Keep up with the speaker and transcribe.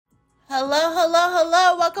Hello, hello,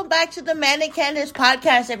 hello. Welcome back to the Manic Candace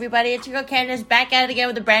podcast, everybody. It's your girl Candace back at it again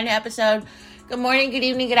with a brand new episode. Good morning, good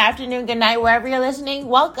evening, good afternoon, good night, wherever you're listening.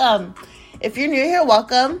 Welcome. If you're new here,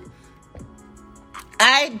 welcome.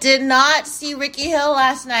 I did not see Ricky Hill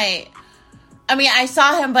last night. I mean, I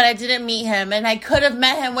saw him, but I didn't meet him. And I could have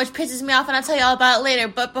met him, which pisses me off, and I'll tell you all about it later.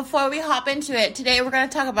 But before we hop into it, today we're going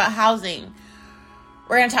to talk about housing.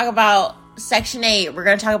 We're going to talk about Section 8. We're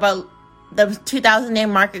going to talk about the 2008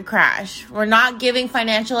 market crash. We're not giving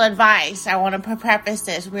financial advice. I want to preface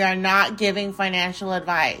this. We are not giving financial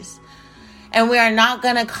advice. And we are not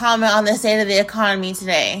going to comment on the state of the economy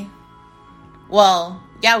today. Well,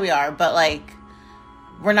 yeah, we are, but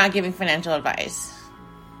we're not giving financial advice.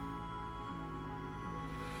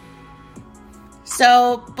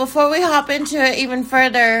 So, before we hop into it even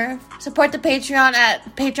further, support the Patreon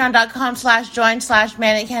at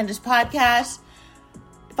patreon.com/join/ManicCandacePodcast.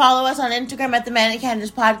 Follow us on Instagram at the Manic Candace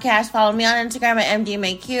Podcast. Follow me on Instagram at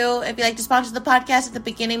MDMAQ. If you'd like to sponsor the podcast at the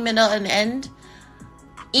beginning, middle, and end,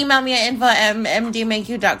 email me at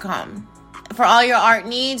info@mdmaq.com. For all your art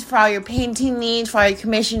needs, for all your painting needs, for all your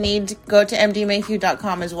commission needs, go to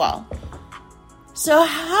mdmaq.com as well. So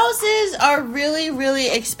houses are really, really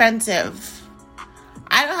expensive.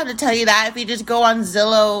 I don't have to tell you that. If you just go on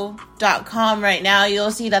Zillow.com right now,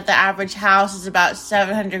 you'll see that the average house is about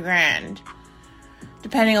 $700,000.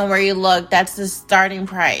 Depending on where you look, that's the starting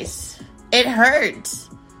price. It hurts.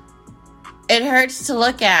 It hurts to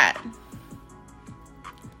look at.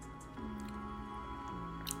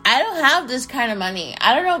 I don't have this kind of money.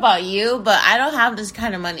 I don't know about you, but I don't have this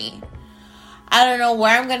kind of money. I don't know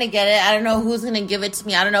where I'm going to get it. I don't know who's going to give it to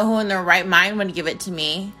me. I don't know who in their right mind would give it to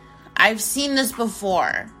me. I've seen this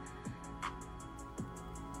before.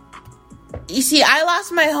 You see, I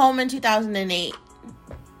lost my home in 2008.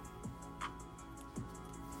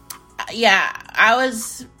 Yeah, I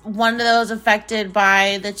was one of those affected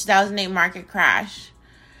by the 2008 market crash.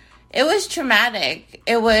 It was traumatic.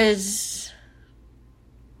 It was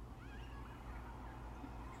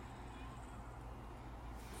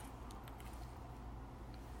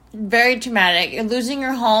very traumatic. Losing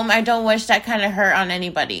your home, I don't wish that kind of hurt on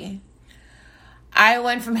anybody. I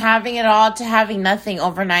went from having it all to having nothing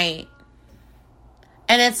overnight.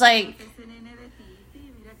 And it's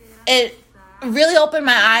it really opened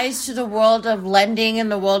my eyes to the world of lending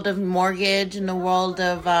and the world of mortgage and the world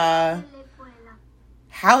of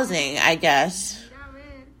housing, I guess.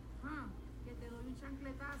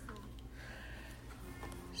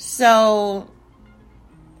 So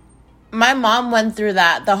my mom went through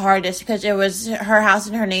that the hardest because it was her house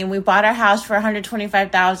in her name. We bought our house for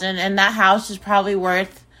 $125,000, and that house is probably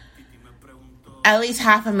worth at least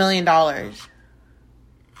 $500,000.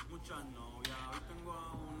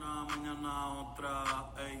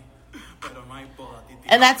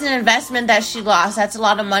 And that's an investment that she lost. That's a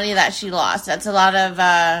lot of money that she lost. That's a lot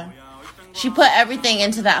of, she put everything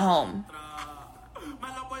into that home.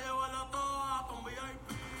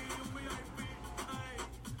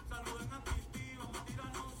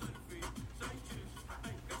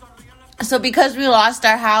 So because we lost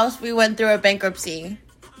our house, we went through a bankruptcy.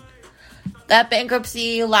 That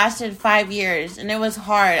bankruptcy lasted 5 years, and it was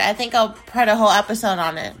hard. I think I'll put a whole episode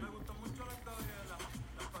on it.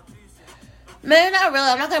 Maybe not really.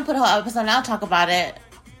 I'm not going to put a whole episode. I'll talk about it.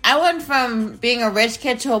 I went from being a rich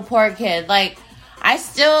kid to a poor kid. I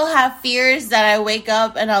still have fears that I wake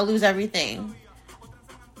up and I'll lose everything.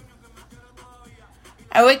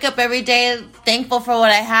 I wake up every day thankful for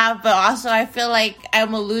what I have, but also I feel like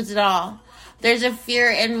I'm going to lose it all. There's a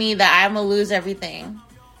fear in me that I'm going to lose everything.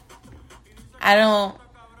 I don't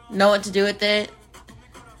know what to do with it.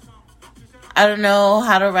 I don't know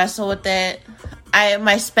how to wrestle with it.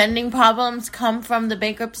 My spending problems come from the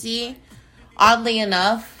bankruptcy, oddly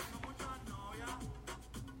enough.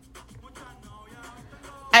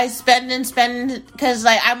 I spend and spend because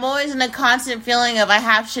I'm always in a constant feeling of I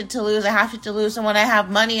have shit to lose, and when I have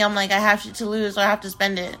money, I'm like, I have shit to lose, so I have to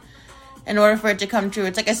spend it in order for it to come true.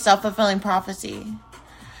 It's like a self-fulfilling prophecy.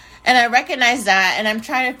 And I recognize that, and I'm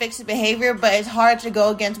trying to fix the behavior, but it's hard to go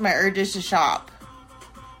against my urges to shop.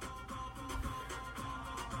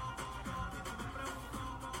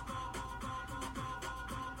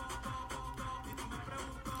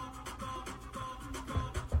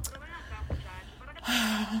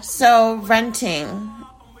 So, renting.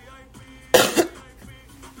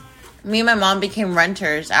 Me and my mom became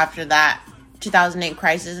renters after that 2008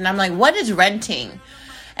 crisis. And I'm like, what is renting?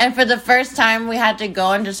 And for the first time, we had to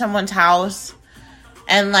go into someone's house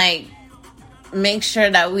and, make sure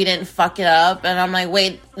that we didn't fuck it up. And I'm like,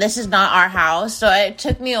 wait, this is not our house. So it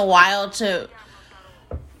took me a while to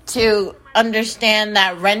understand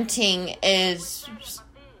that renting is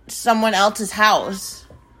someone else's house.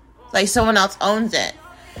 Like, someone else owns it.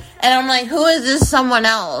 And I'm like, who is this someone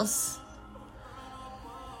else?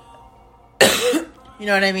 You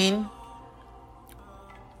know what I mean?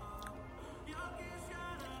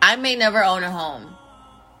 I may never own a home.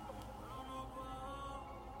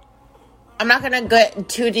 I'm not going to get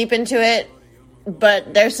too deep into it,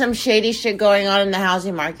 but there's some shady shit going on in the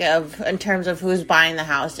housing market in terms of who's buying the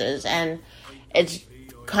houses, and it's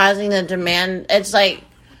causing the demand. It's like,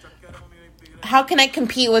 how can I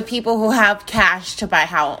compete with people who have cash to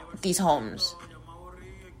buy these homes?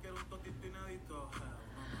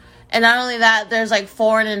 And not only that, there's like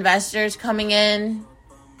foreign investors coming in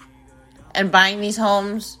and buying these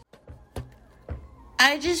homes.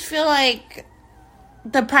 I just feel like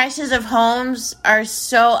the prices of homes are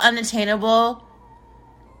so unattainable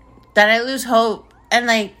that I lose hope. And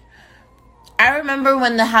like, I remember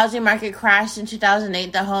when the housing market crashed in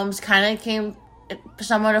 2008, the homes kind of came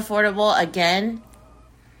somewhat affordable again.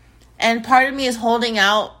 And part of me is holding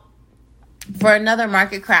out for another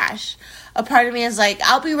market crash. A part of me is like,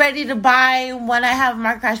 I'll be ready to buy when I have a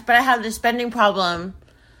market crash, but I have this spending problem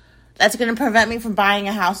that's going to prevent me from buying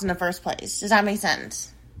a house in the first place. Does that make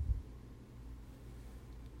sense?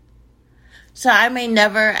 So I may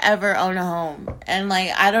never, ever own a home. And,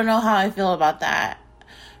 like, I don't know how I feel about that.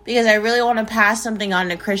 Because I really want to pass something on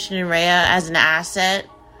to Christian and Rhea as an asset.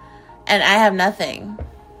 And I have nothing.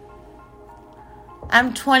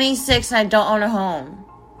 I'm 26 and I don't own a home.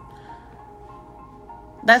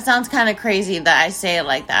 That sounds kind of crazy that I say it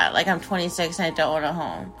like that. Like, I'm 26 and I don't own a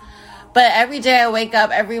home. But every day I wake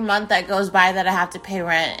up, every month that goes by that I have to pay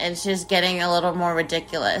rent, it's just getting a little more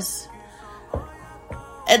ridiculous.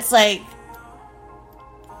 It's like,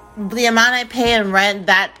 the amount I pay in rent,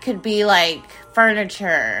 that could be like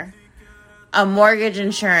furniture, a mortgage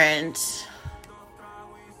insurance,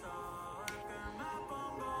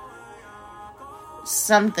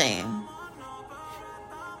 something.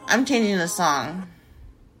 I'm changing the song.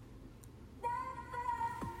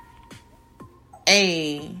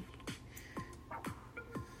 Hey.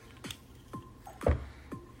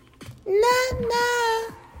 Na na.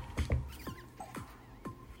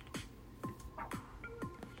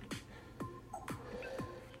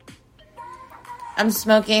 I'm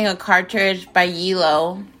smoking a cartridge by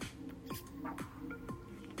Yilo.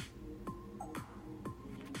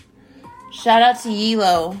 Shout out to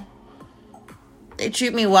Yilo. They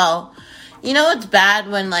treat me well. You know it's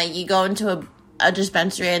bad when like you go into a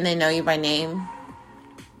dispensary and they know you by name?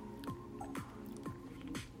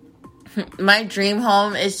 My dream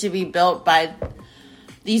home is to be built by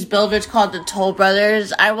these builders called the Toll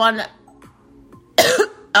Brothers. I want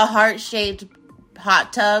a heart-shaped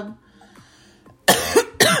hot tub.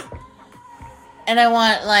 And I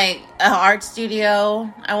want, like, an art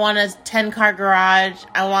studio. I want a 10-car garage.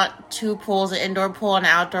 I want 2 pools, an indoor pool and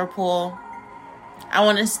an outdoor pool. I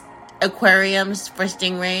want aquariums for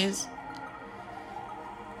stingrays.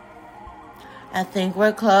 I think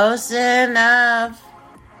we're close enough.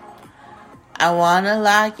 I want to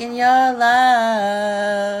lock in your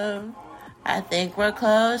love. I think we're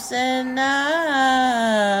close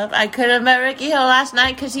enough. I could have met Ricky Hill last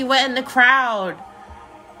night because he went in the crowd.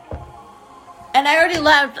 And I already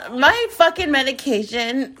left. My fucking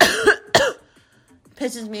medication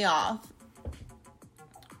pisses me off.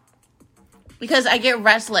 Because I get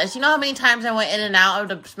restless. You know how many times I went in and out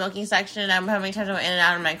of the smoking section? How many times I went in and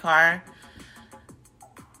out of my car?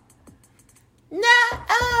 No.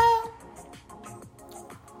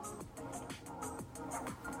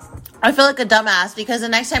 I feel like a dumbass because the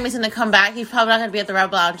next time he's going to come back, he's probably not going to be at the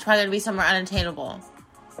Red Lounge. He's probably going to be somewhere unattainable.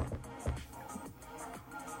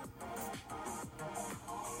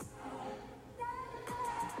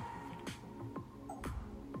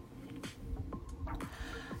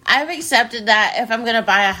 I've accepted that if I'm going to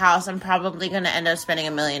buy a house, I'm probably going to end up spending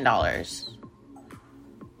 $1 million.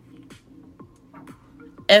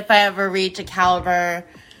 If I ever reach a caliber,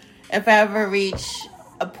 if I ever reach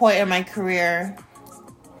a point in my career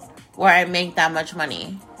where I make that much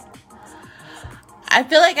money. I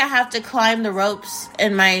feel like I have to climb the ropes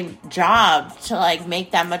in my job to, like,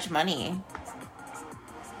 make that much money.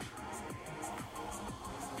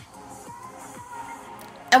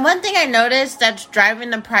 And one thing I noticed that's driving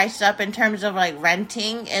the price up in terms of, like,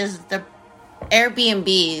 renting is the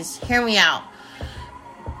Airbnbs. Hear me out.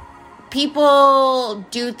 People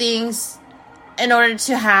do things in order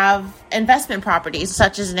to have investment properties,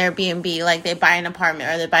 such as an Airbnb. Like, they buy an apartment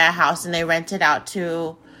or they buy a house and they rent it out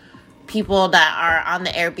to people that are on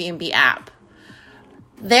the Airbnb app.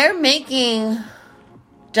 They're making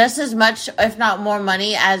just as much, if not more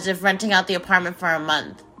money, as if renting out the apartment for a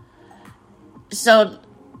month. So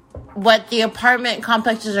what the apartment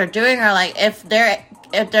complexes are doing are like, if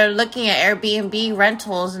they're looking at Airbnb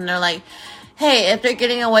rentals and they're like, hey, if they're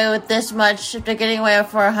getting away with this much, if they're getting away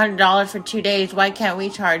for $100 for 2 days, why can't we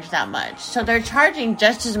charge that much? So they're charging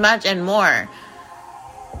just as much and more.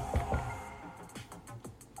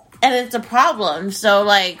 And it's a problem. So,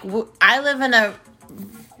 like, I live in a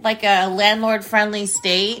landlord-friendly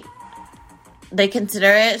state. They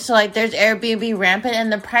consider it. So, like, there's Airbnb rampant,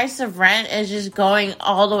 and the price of rent is just going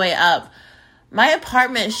all the way up. My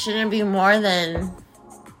apartment shouldn't be more than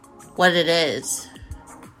what it is.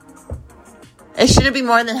 It shouldn't be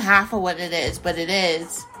more than half of what it is, but it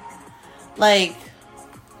is. Like,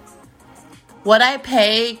 what I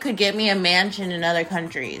pay could get me a mansion in other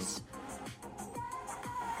countries.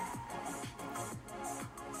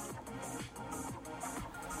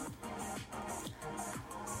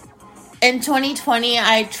 In 2020,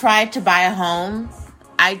 I tried to buy a home.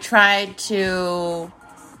 I tried to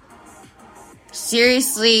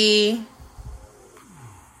seriously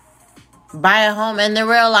buy a home, and there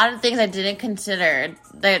were a lot of things I didn't consider.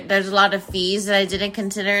 There's a lot of fees that I didn't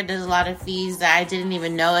consider. There's a lot of fees that I didn't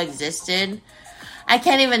even know existed. I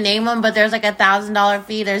can't even name them, but there's like $1,000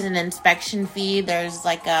 fee. There's an inspection fee. There's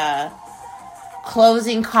like a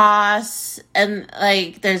closing costs, and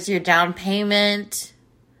like there's your down payment.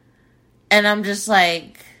 And I'm just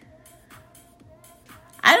like,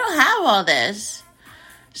 I don't have all this.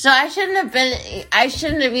 So I shouldn't have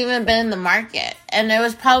even been in the market. And it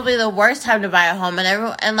was probably the worst time to buy a home.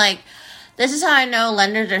 And this is how I know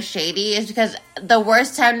lenders are shady, is because the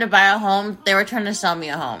worst time to buy a home, they were trying to sell me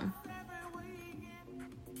a home.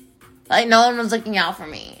 Like, no one was looking out for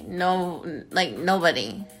me.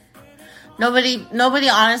 Nobody. Nobody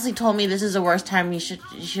honestly told me this is the worst time you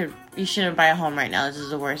shouldn't buy a home right now. This is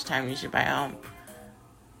the worst time you should buy a home.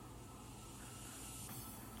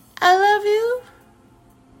 I love you.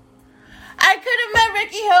 I could have met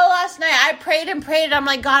Ricky Hill last night. I prayed and prayed. I'm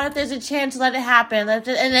like, God, if there's a chance, let it happen. And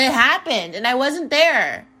it happened. And I wasn't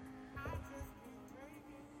there.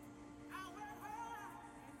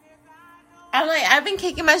 I'm like, I've been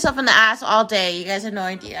kicking myself in the ass all day. You guys have no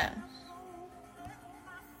idea.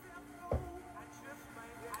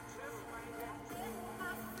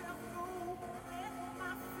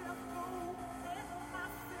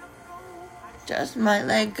 Just might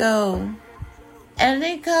let go. And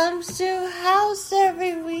it comes to house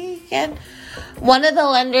every weekend. One of the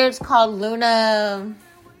lenders called Nova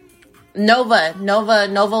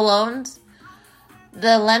Loans.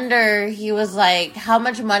 The lender, he was like, how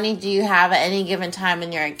much money do you have at any given time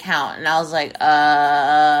in your account? And I was like,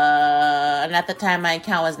 and at the time my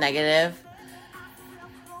account was negative.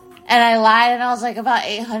 And I lied, and I was like, about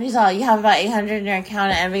 800. He's all, you have about 800 in your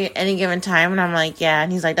account at any given time? And I'm like, yeah.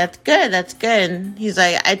 And he's like, that's good. He's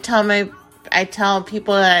like, I tell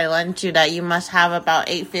people that I lend to that you must have about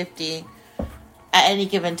 850 at any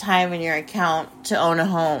given time in your account to own a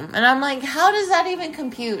home. And I'm like, how does that even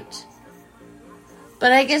compute?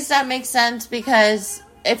 But I guess that makes sense, because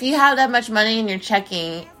if you have that much money in your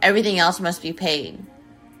checking, everything else must be paid.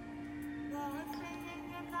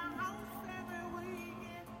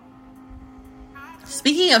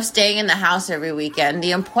 Speaking of staying in the house every weekend,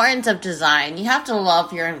 the importance of design. You have to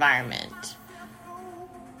love your environment.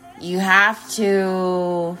 You have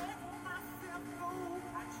to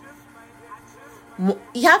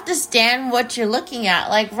stand what you're looking at.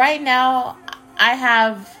 Like right now, I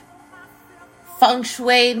have feng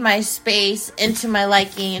shuied my space into my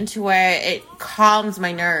liking, into where it calms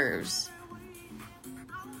my nerves.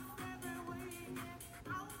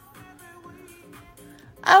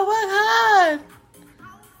 I work hard.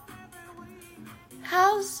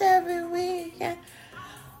 House every weekend.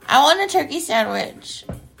 I want a turkey sandwich.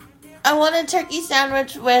 I want a turkey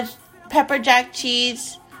sandwich with pepper jack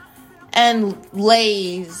cheese and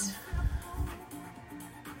Lay's.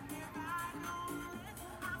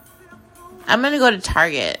 I'm gonna go to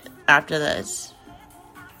Target after this.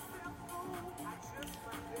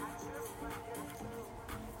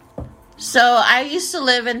 So I used to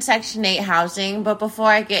live in Section 8 housing, but before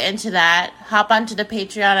I get into that, hop onto the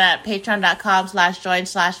Patreon at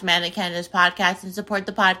patreon.com/join/Manic Podcast and support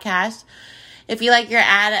the podcast. If you like your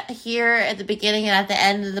ad here at the beginning and at the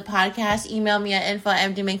end of the podcast, email me at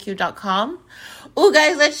info@mdmq.com. Ooh,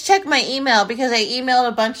 guys, let's check my email, because I emailed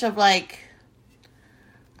a bunch of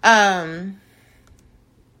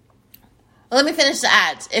let me finish the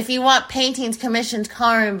ads. If you want paintings, commissions,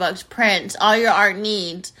 coloring books, prints, all your art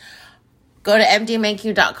needs, go to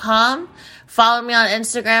mdmanq.com. Follow me on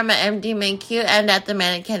Instagram at mdmanq and at the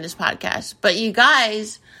Manic Candace podcast. But you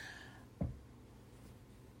guys,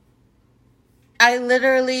 I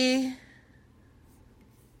literally...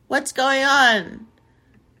 What's going on?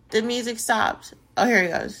 The music stopped. Oh, here it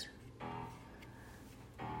goes.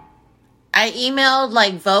 I emailed,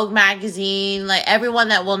 like, Vogue magazine, like, everyone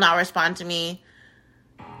that will not respond to me.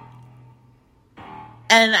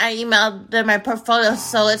 And I emailed them my portfolio,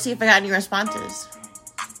 so let's see if I got any responses.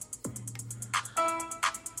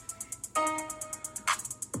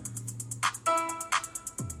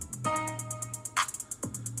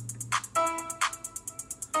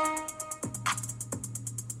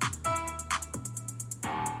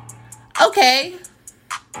 Okay,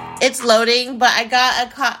 it's loading, but I got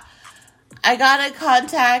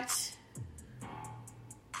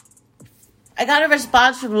a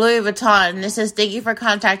response from Louis Vuitton, and it says, thank you for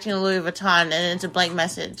contacting Louis Vuitton, and it's a blank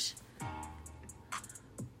message.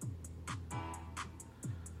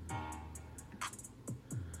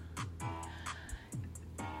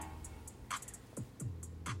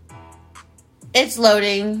 It's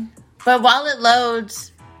loading, but while it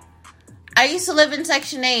loads, I used to live in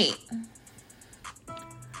Section 8.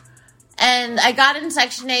 And I got in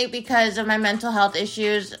Section 8 because of my mental health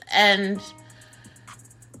issues, and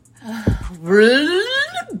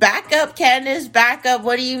back up, Candace, back up.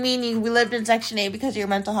 What do you mean you lived in Section 8 because of your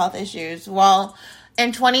mental health issues? Well,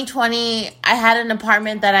 in 2020, I had an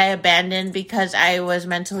apartment that I abandoned because I was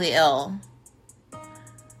mentally ill.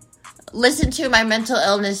 Listen to my mental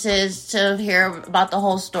illnesses to hear about the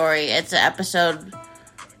whole story. It's an episode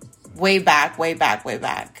way back. Like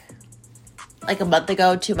a month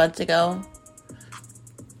ago, 2 months ago.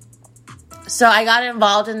 So I got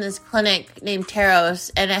involved in this clinic named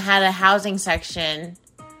Teros, and it had a housing section.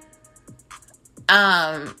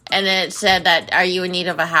 And it said that, are you in need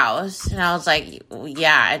of a house? And I was like,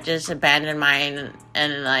 yeah, I just abandoned mine.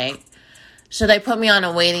 And like, so they put me on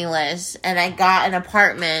a waiting list, and I got an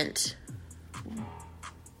apartment.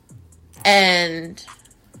 And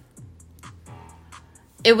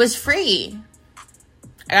it was free.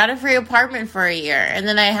 I got a free apartment for a year, and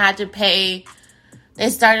then I had to pay. They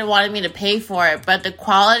started wanting me to pay for it, but the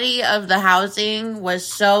quality of the housing was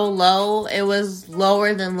so low. It was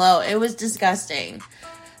lower than low. It was disgusting.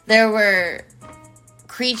 There were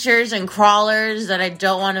creatures and crawlers that I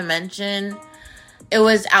don't want to mention. It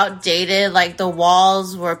was outdated. Like, the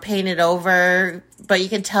walls were painted over, but you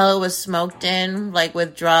could tell it was smoked in, like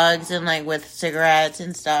with drugs and like with cigarettes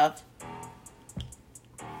and stuff.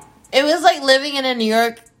 It was like living in a New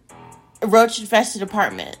York roach-infested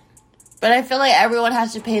apartment. But I feel like everyone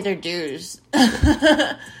has to pay their dues.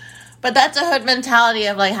 But that's a hood mentality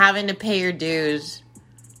of like having to pay your dues.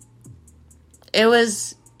 It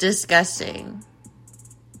was disgusting.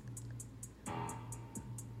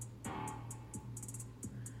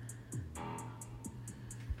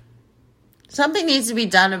 Something needs to be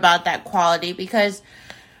done about that quality, because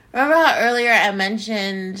remember how earlier I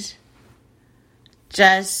mentioned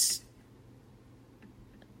just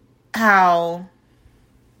how...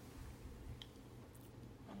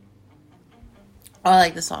 Oh, I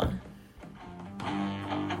like the song.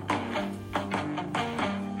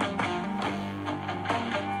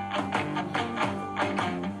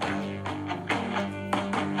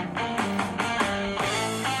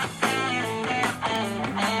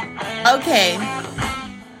 Okay.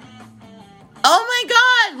 Oh my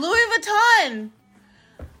God, Louis Vuitton.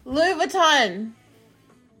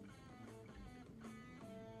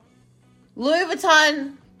 Louis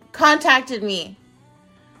Vuitton contacted me.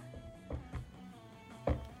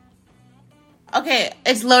 Okay,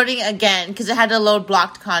 it's loading again because it had to load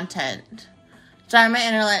blocked content. Sorry,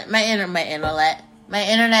 my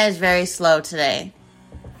internet is very slow today.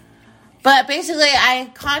 But basically, I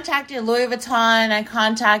contacted Louis Vuitton, I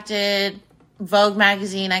contacted Vogue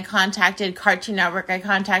magazine, I contacted Cartoon Network, I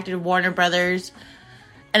contacted Warner Brothers,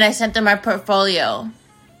 and I sent them my portfolio.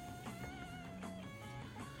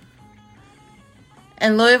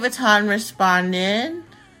 And Louis Vuitton responded.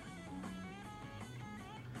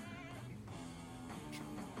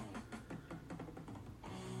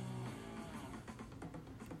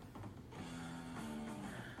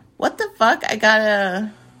 What the fuck? I got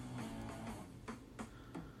an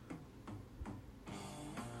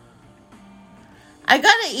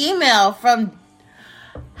email from,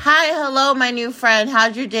 hi, hello, my new friend.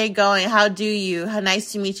 How's your day going? How do you? How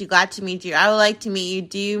nice to meet you. Glad to meet you. I would like to meet you.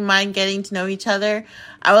 Do you mind getting to know each other?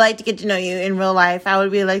 I would like to get to know you in real life. I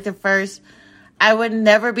would be like the first. I would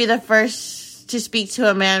never be the first to speak to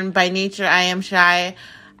a man. By nature, I am shy.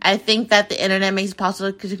 I think that the internet makes it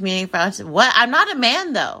possible to communicate. What? I'm not a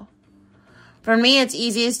man, though. For me, it's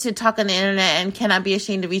easiest to talk on the internet and cannot be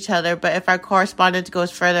ashamed of each other. But if our correspondence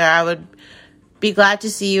goes further, I would be glad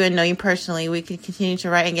to see you and know you personally. We can continue to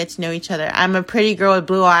write and get to know each other. I'm a pretty girl with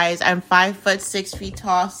blue eyes. I'm 5 foot 6 feet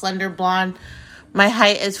tall, slender blonde. My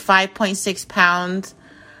height is 5.6 pounds.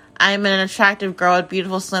 I'm an attractive girl with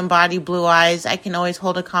beautiful slim body, blue eyes. I can always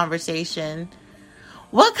hold a conversation.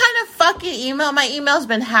 What kind of fucking email? My email's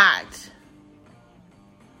been hacked.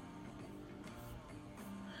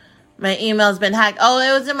 My email's been hacked. Oh,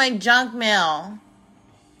 it was in my junk mail.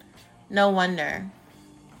 No wonder.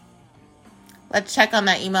 Let's check on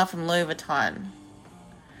that email from Louis Vuitton.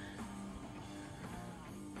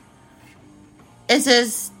 It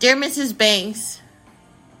says, Dear Mrs. Banks,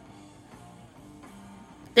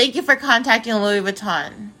 thank you for contacting Louis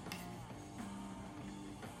Vuitton.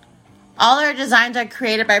 All our designs are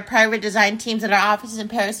created by private design teams at our offices in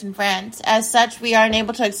Paris and France. As such, we are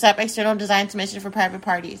unable to accept external design submissions for private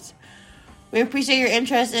parties. We appreciate your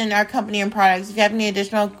interest in our company and products. If you have any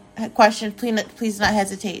additional questions, please do not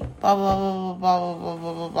hesitate. Blah, blah, blah, blah, blah,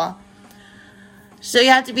 blah, blah, blah. So you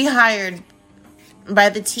have to be hired by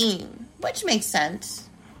the team, which makes sense.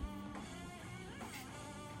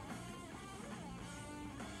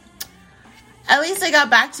 At least they got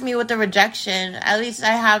back to me with the rejection. At least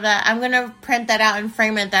I have that. I'm going to print that out and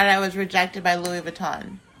frame it that I was rejected by Louis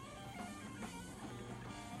Vuitton.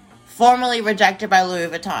 Formally rejected by Louis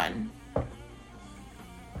Vuitton.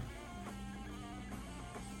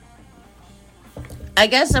 I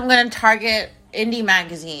guess I'm going to target indie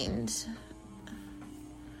magazines.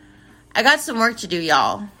 I got some work to do,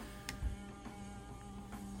 y'all.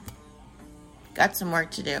 Got some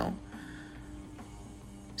work to do.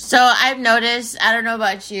 So I've noticed, I don't know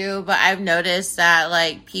about you, but I've noticed that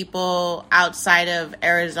like people outside of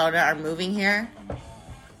Arizona are moving here.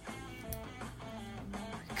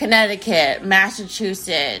 Connecticut,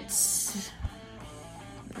 Massachusetts,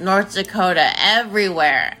 North Dakota,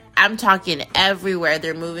 everywhere. I'm talking everywhere.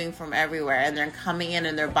 They're moving from everywhere and they're coming in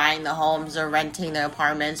and they're buying the homes or renting their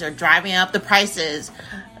apartments or driving up the prices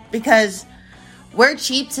because we're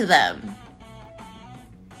cheap to them.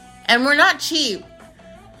 And we're not cheap.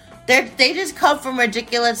 They just come from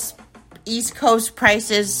ridiculous East Coast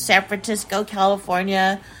prices, San Francisco,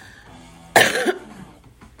 California.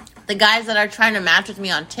 The guys that are trying to match with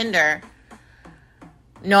me on Tinder.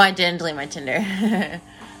 No, I didn't delete my Tinder.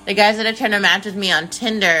 The guys that are trying to match with me on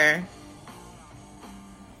Tinder,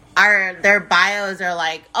 their bios are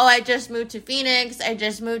like, oh, I just moved to Phoenix. I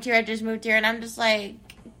just moved here. And I'm just like,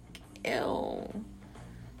 ew.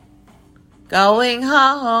 Going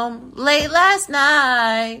home late last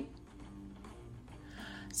night.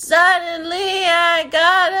 Suddenly I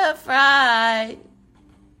got a fright.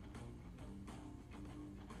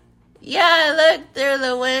 Yeah, I looked through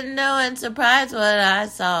the window and surprised what I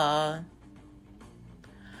saw.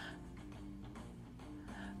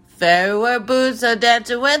 Fairy were boots so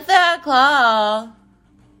dancing with their claw.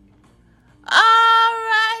 All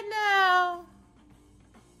right now.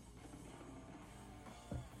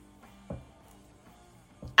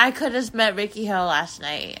 I could have met Ricky Hill last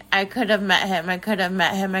night. I could have met him.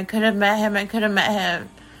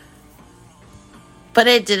 But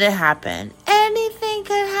it didn't happen. Anything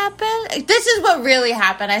could happen. This is what really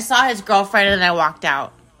happened. I saw his girlfriend and I walked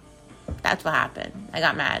out. That's what happened. I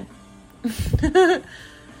got mad.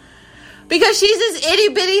 Because she's this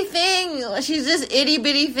itty-bitty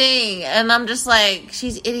thing. And I'm just like,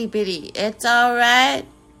 she's itty-bitty. It's alright.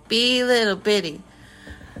 Be little bitty.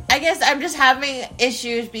 I guess I'm just having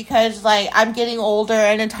issues because, like, I'm getting older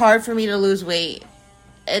and it's hard for me to lose weight.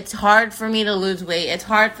 It's hard for me to,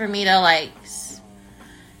 like,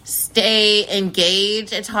 stay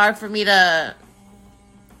engaged. It's hard for me to,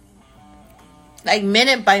 like,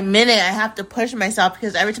 minute by minute, I have to push myself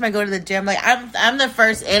because every time I go to the gym, like, I'm the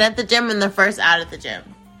first in at the gym and the first out at the gym.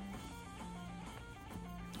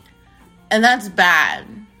 And that's bad.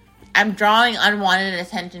 I'm drawing unwanted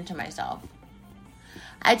attention to myself.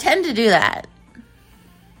 I tend to do that.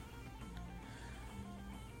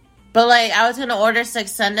 But, like, I was going to order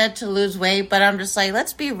Saxenda to lose weight, but I'm just like,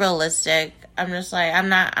 let's be realistic. I'm just like, I'm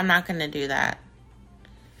not going to do that.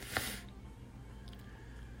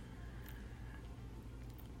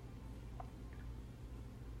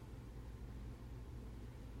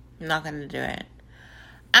 I'm not going to do it.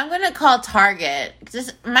 I'm going to call Target.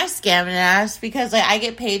 My scamming ass because, like, I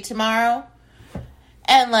get paid tomorrow.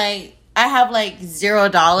 And, like, I have, like,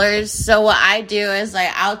 $0. So what I do is, like,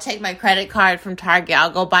 I'll take my credit card from Target.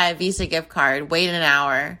 I'll go buy a Visa gift card. Wait an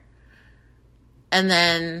hour. And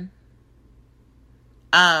then,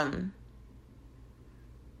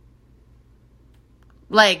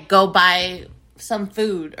 like, go buy some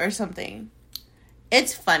food or something.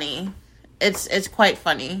 It's funny. It's quite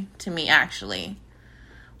funny to me, actually.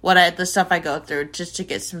 The stuff I go through just to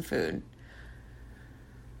get some food.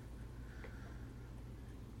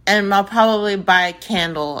 And I'll probably buy a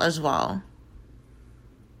candle as well.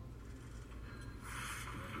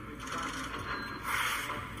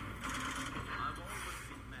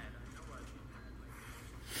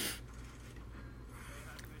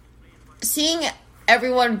 Seeing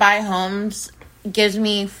everyone buy homes gives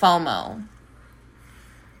me FOMO.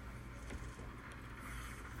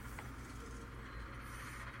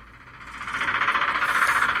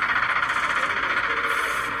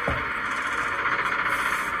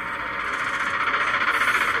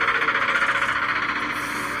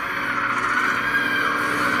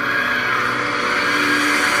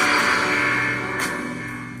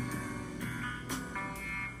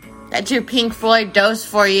 That's your Pink Floyd dose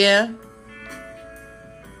for you.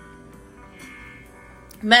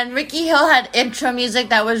 Man, Ricky Hill had intro music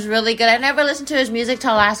that was really good. I never listened to his music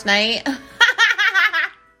till last night.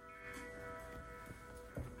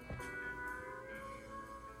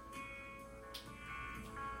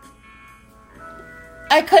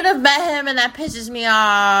 I could have met him, and that pisses me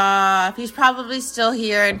off. He's probably still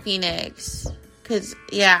here in Phoenix. Because,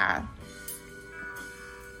 yeah.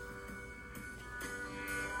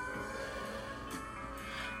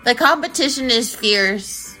 The competition is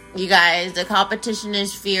fierce, you guys. The competition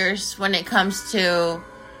is fierce when it comes to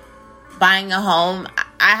buying a home.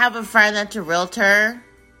 I have a friend that's a realtor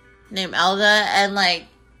named Elda, and like,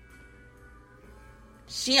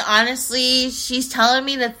 she's telling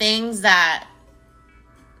me the things that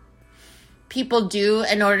people do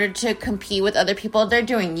in order to compete with other people. They're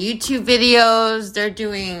doing YouTube videos, they're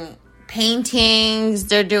doing paintings,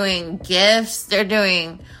 they're doing gifts, they're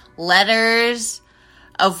doing letters.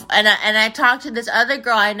 And I talked to this other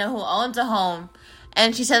girl I know who owns a home,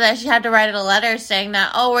 and she said that she had to write a letter saying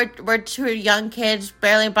that, we're two young kids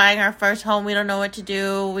barely buying our first home. We don't know what to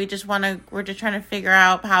do. We're just trying to figure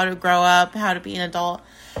out how to grow up, how to be an adult.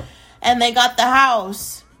 And they got the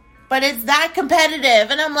house. But it's that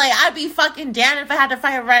competitive. And I'm like, I'd be fucking damned if I had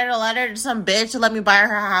to write a letter to some bitch to let me buy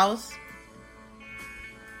her house.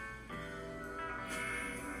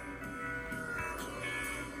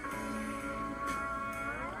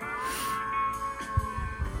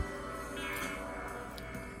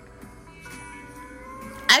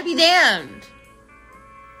 I'd be damned.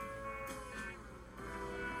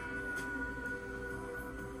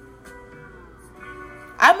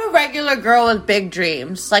 I'm a regular girl with big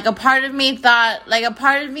dreams. Like, a part of me, if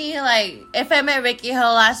I met Ricky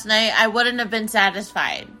Hill last night, I wouldn't have been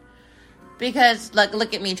satisfied. Because,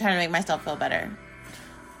 look at me trying to make myself feel better.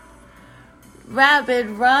 Rabbit,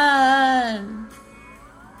 run.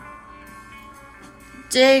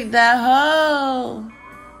 Dig that hole.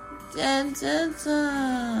 Dun, dun,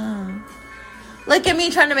 dun. Look at me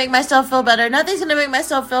trying to make myself feel better. Nothing's gonna make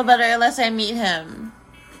myself feel better unless I meet him.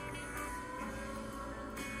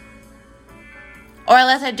 Or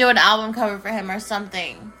unless I do an album cover for him or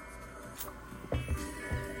something.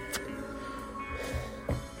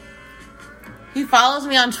 He follows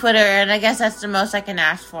me on Twitter, and I guess that's the most I can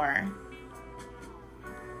ask for.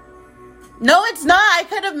 No, it's not. I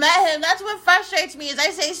could have met him. That's what frustrates me, is I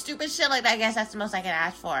say stupid shit like that. I guess that's the most I can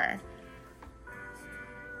ask for.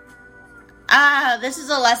 This is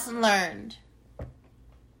a lesson learned.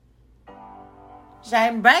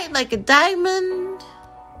 Shine bright like a diamond.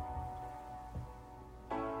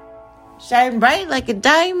 Shine bright like a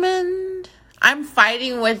diamond. I'm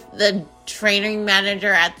fighting with the training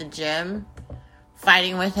manager at the gym.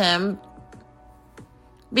 Fighting with him.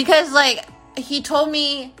 Because, he told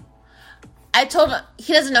me...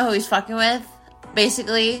 he doesn't know who he's fucking with,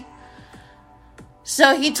 basically.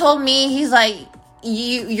 So he told me, he's like,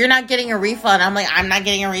 you're not getting a refund. I'm like, I'm not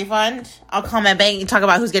getting a refund? I'll call my bank and talk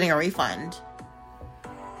about who's getting a refund.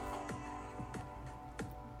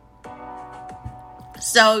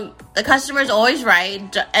 So the customer's always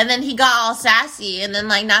right. And then he got all sassy. And then,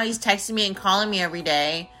 now he's texting me and calling me every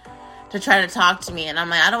day to try to talk to me. And I'm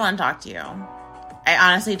like, I don't want to talk to you. I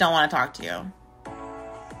honestly don't want to talk to you.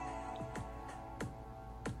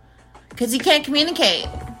 Because he can't communicate.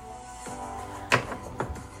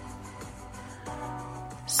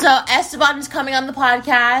 So Esteban is coming on the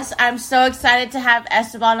podcast. I'm so excited to have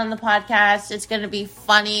Esteban on the podcast. It's going to be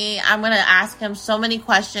funny. I'm going to ask him so many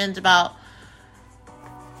questions about,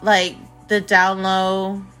 the down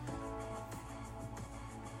low.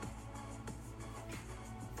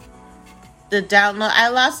 I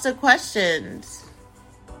lost the questions.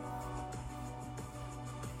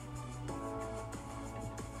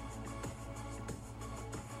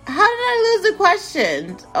 How did I lose the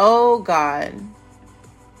questions? Oh, God.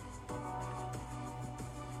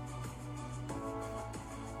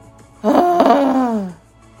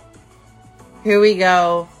 Here we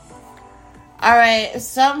go. All right.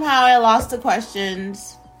 Somehow I lost the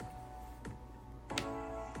questions.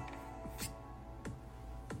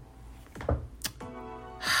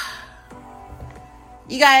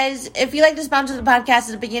 You guys, if you'd like to sponsor the podcast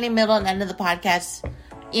at the beginning, middle, and end of the podcast,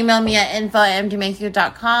 email me at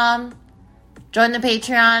info@mdmakeyout.com. Join the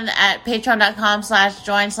Patreon at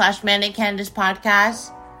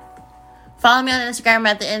patreon.com/join/ManiCandicePodcast. Follow me on Instagram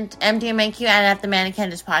at the MDMAQ and at the Manic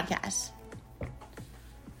Candice Podcast.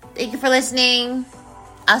 Thank you for listening.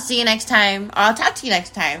 I'll see you next time, or I'll talk to you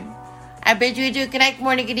next time. I bid you adieu. Good night, good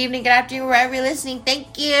morning, good evening, good afternoon, wherever you're listening.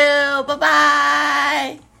 Thank you.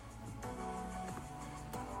 Bye-bye.